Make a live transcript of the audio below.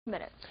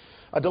minutes.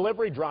 A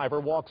delivery driver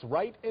walks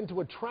right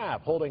into a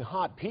trap holding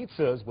hot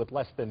pizzas with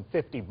less than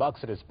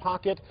 $50 in his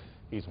pocket.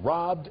 He's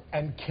robbed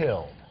and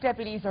killed.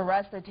 Deputies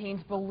arrest the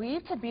teens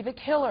believed to be the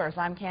killers.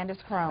 I'm Candace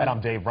Crone. And I'm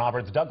Dave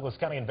Roberts. Douglas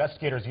County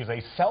investigators use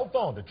a cell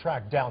phone to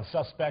track down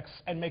suspects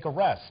and make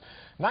arrests.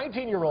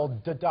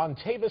 19-year-old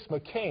Dontavis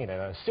McCain and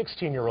a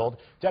 16-year-old,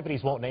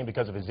 deputies won't name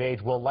because of his age,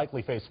 will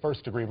likely face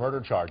first-degree murder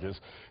charges.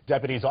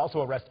 Deputies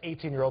also arrest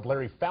 18-year-old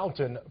Larry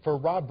Fountain for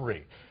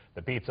robbery.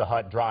 The Pizza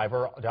Hut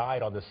driver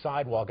died on the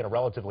sidewalk in a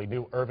relatively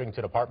new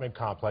Irvington apartment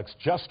complex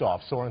just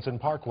off Sorensen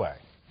Parkway.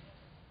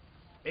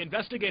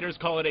 Investigators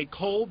call it a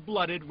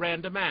cold-blooded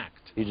random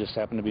act. He just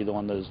happened to be the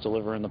one that was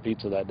delivering the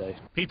pizza that day.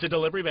 Pizza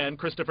delivery man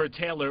Christopher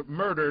Taylor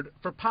murdered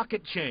for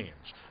pocket change.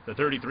 The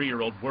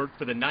 33-year-old worked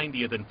for the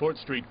 90th and 4th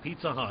Street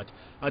Pizza Hut.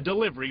 A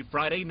delivery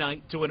Friday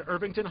night to an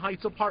Irvington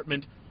Heights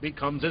apartment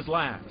becomes his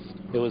last.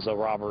 It was a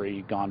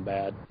robbery gone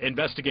bad.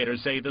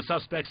 Investigators say the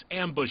suspects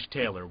ambushed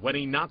Taylor when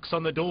he knocks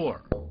on the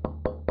door.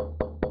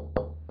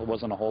 There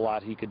wasn't a whole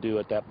lot he could do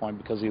at that point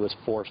because he was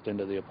forced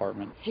into the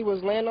apartment. He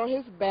was laying on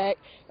his back,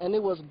 and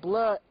there was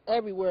blood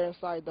everywhere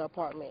inside the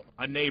apartment.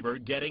 A neighbor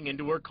getting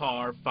into her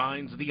car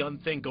finds the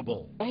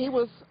unthinkable. He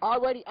was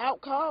already out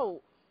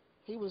cold.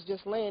 He was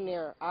just laying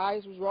there.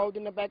 Eyes was rolled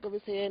in the back of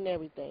his head and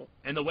everything.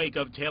 In the wake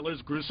of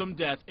Taylor's gruesome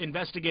death,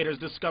 investigators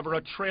discover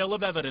a trail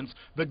of evidence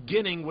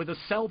beginning with a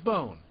cell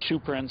phone. Shoe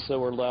prints that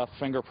were left,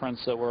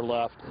 fingerprints that were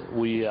left.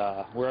 We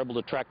were able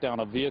to track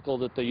down a vehicle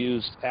that they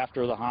used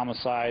after the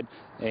homicide,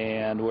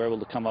 and we were able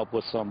to come up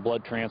with some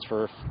blood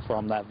transfer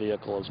from that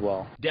vehicle as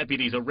well.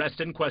 Deputies arrest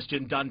and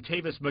question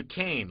Dontavis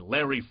McCain,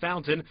 Larry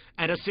Fountain,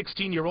 and a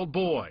 16-year-old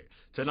boy.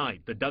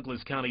 Tonight, the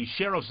Douglas County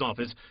Sheriff's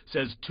Office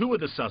says 2 of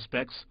the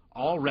suspects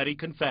already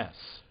confess.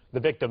 The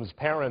victim's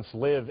parents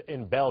live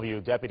in Bellevue.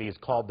 Deputies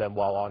called them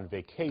while on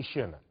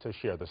vacation to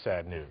share the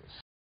sad news.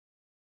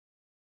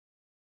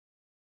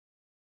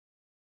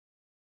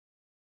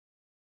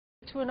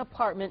 To an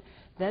apartment,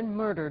 then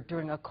murdered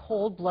during a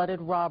cold-blooded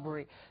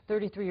robbery.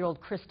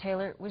 33-year-old Chris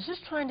Taylor was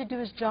just trying to do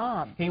his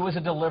job. He was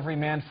a delivery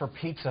man for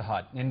Pizza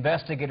Hut.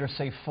 Investigators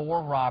say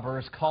 4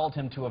 robbers called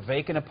him to a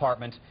vacant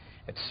apartment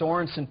at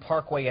Sorensen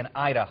Parkway in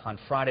Ida on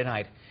Friday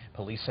night.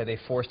 Police say they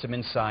forced him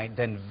inside,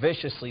 then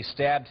viciously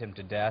stabbed him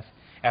to death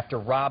after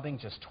robbing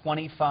just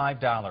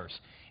 $25.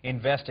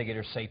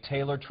 Investigators say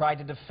Taylor tried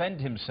to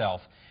defend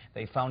himself.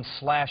 They found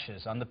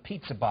slashes on the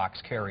pizza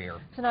box carrier.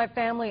 Tonight,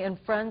 family and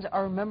friends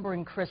are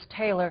remembering Chris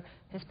Taylor.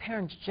 His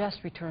parents just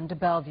returned to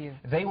Bellevue.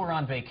 They were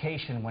on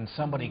vacation when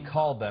somebody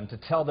called them to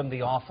tell them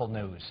the awful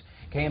news.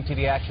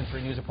 KMTV Action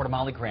 3 News reporter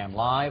Molly Graham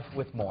live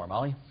with more.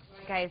 Molly?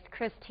 Guys,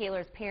 Chris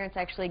Taylor's parents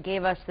actually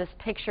gave us this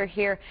picture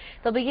here.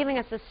 They'll be giving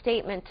us a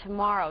statement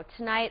tomorrow.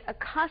 Tonight, a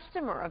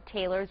customer of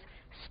Taylor's,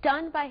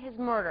 stunned by his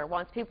murder,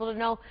 wants people to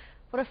know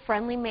what a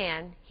friendly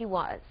man he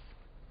was.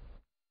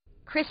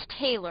 Chris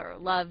Taylor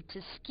loved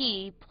to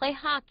ski, play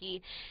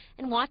hockey,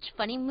 and watch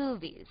funny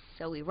movies,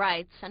 so he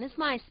writes on his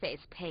MySpace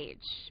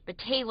page. But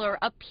Taylor,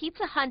 a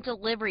Pizza Hut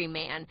delivery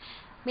man,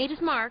 made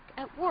his mark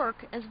at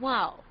work as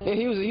well. Yeah,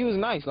 he was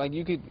nice. Like,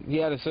 he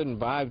had a certain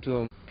vibe to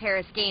him.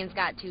 Paris Gaines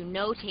got to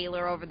know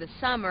Taylor over the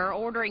summer,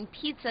 ordering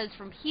pizzas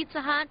from Pizza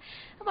Hut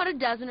about a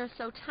dozen or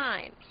so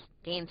times.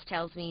 Gaines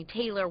tells me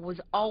Taylor was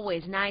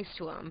always nice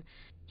to him.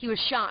 He was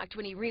shocked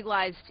when he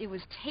realized it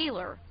was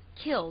Taylor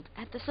killed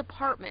at this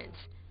apartment.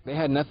 They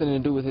had nothing to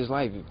do with his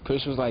life.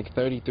 Chris was like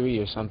 33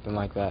 or something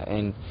like that,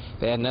 and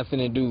they had nothing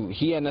to do.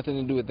 He had nothing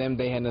to do with them.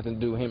 They had nothing to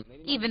do with him.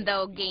 Even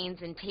though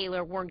Gaines and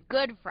Taylor weren't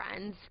good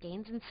friends,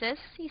 Gaines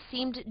insists he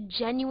seemed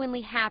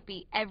genuinely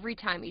happy every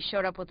time he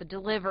showed up with a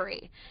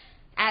delivery.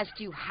 As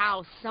to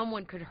how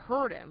someone could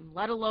hurt him,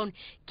 let alone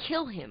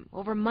kill him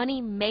over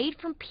money made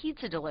from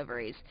pizza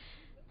deliveries,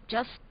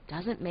 just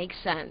doesn't make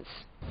sense.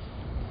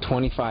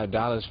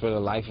 $25 for the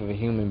life of a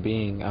human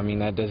being. I mean,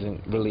 that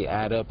doesn't really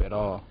add up at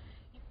all.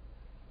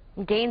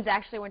 Gaines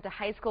actually went to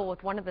high school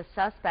with one of the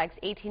suspects,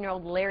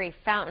 18-year-old Larry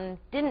Fountain.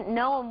 Didn't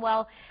know him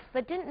well,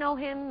 but didn't know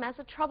him as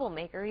a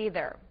troublemaker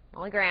either.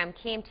 Molly Graham,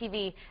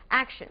 KMTV,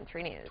 Action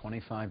 3 News.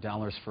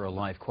 $25 for a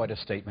life. Quite a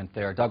statement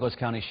there. Douglas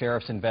County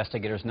Sheriff's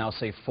investigators now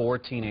say 4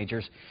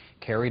 teenagers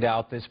carried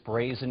out this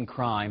brazen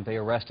crime. They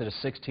arrested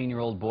a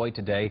 16-year-old boy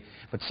today,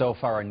 but so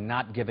far are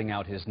not giving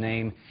out his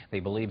name. They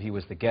believe he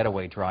was the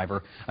getaway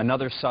driver.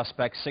 Another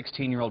suspect,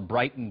 16-year-old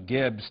Brighton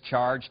Gibbs,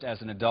 charged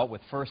as an adult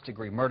with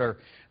first-degree murder.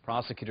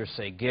 Prosecutors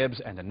say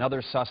Gibbs and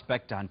another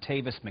suspect,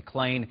 Dontavis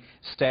McClain,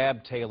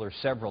 stabbed Taylor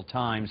several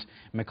times.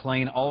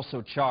 McClain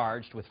also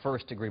charged with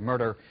first-degree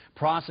murder.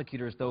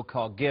 Prosecutors, though,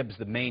 call Gibbs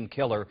the main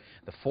killer.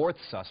 The 4th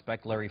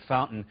suspect, Larry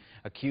Fountain,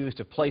 accused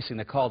of placing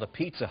the call to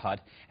Pizza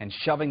Hut and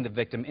shoving the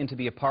victim into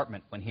the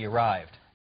apartment when he arrived.